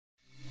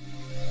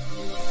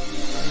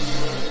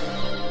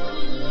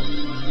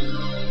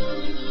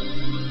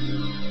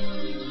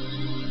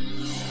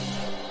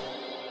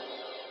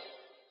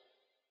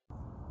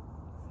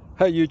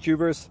Hey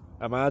YouTubers,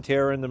 I'm out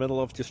here in the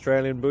middle of the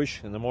Australian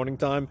bush in the morning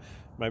time.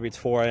 Maybe it's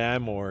 4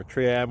 a.m. or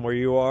 3 a.m. where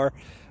you are.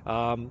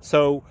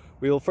 So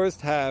we'll first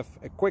have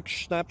a quick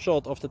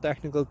snapshot of the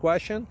technical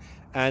question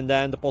and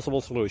then the possible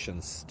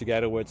solutions,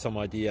 together with some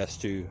ideas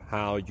to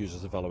how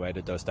users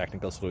evaluated those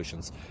technical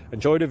solutions.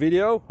 Enjoy the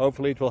video,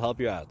 hopefully it will help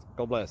you out.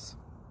 God bless.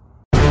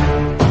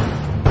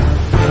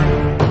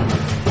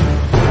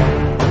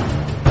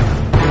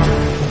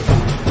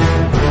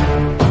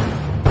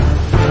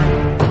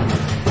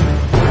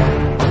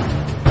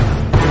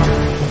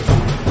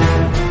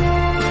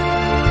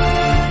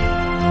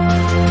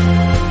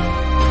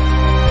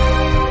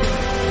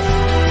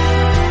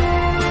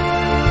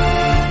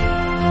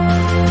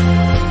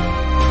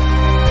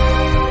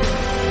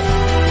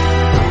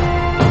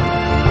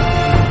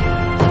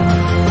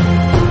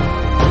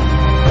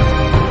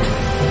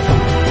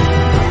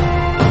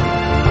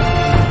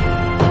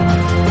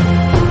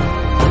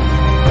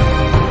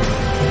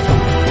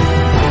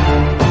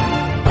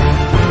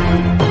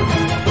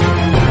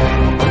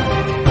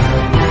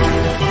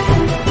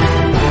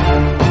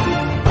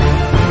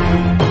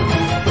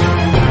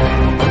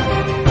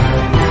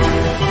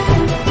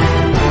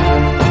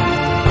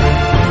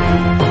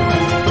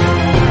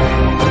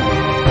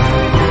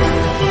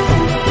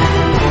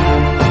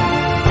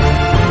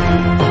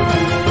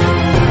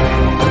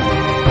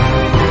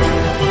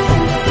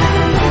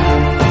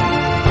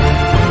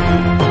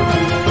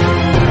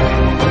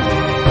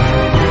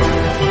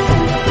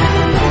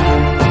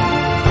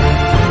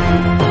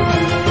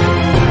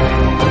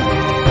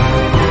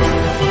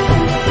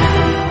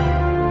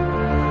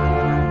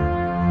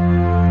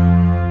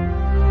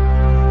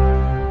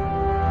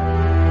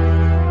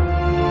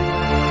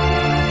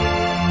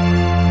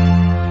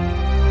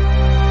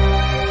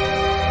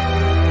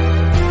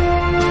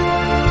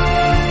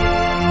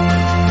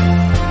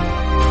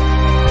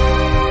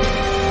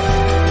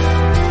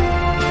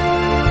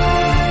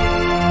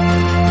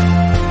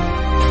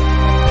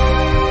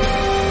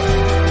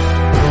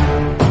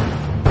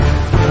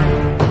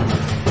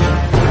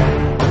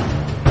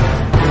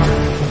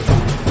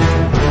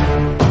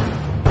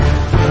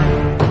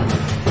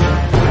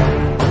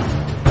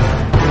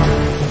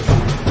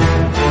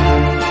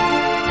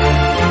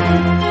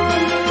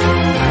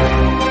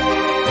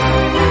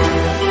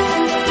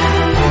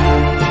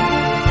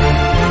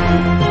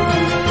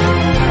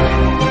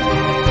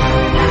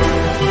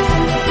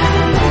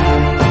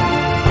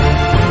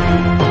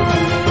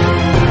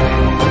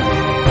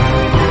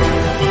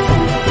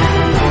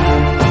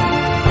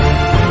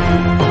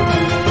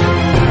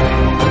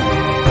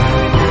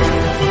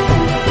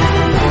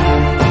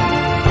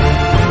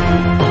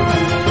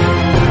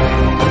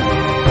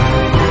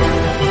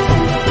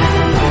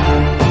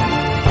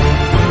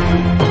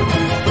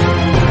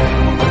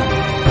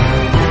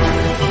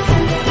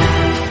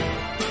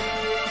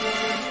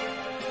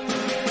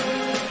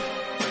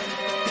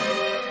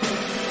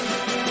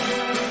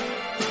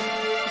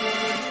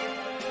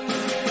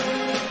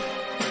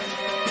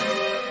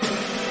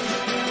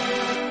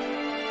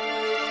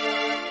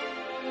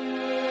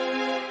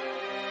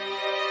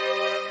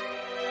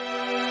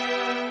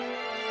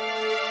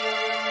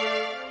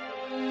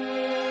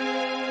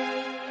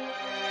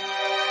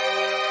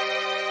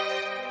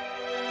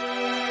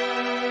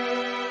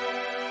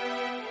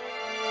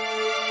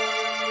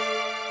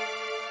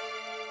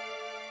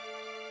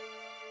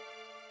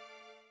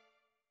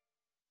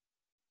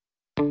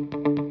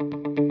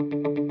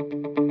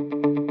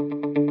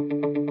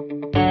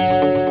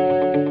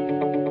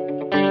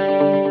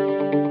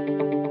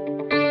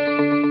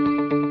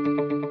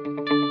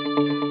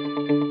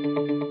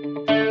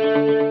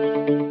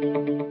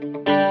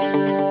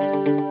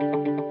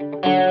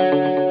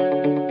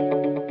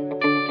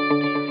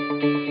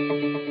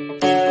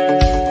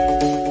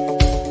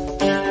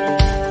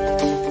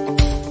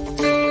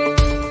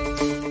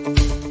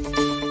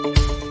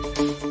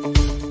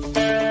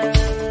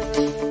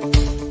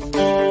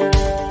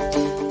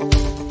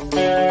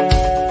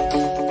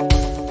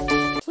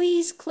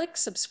 Click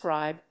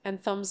subscribe and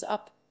thumbs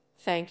up.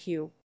 Thank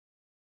you.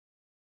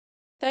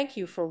 Thank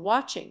you for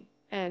watching,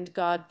 and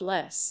God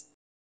bless.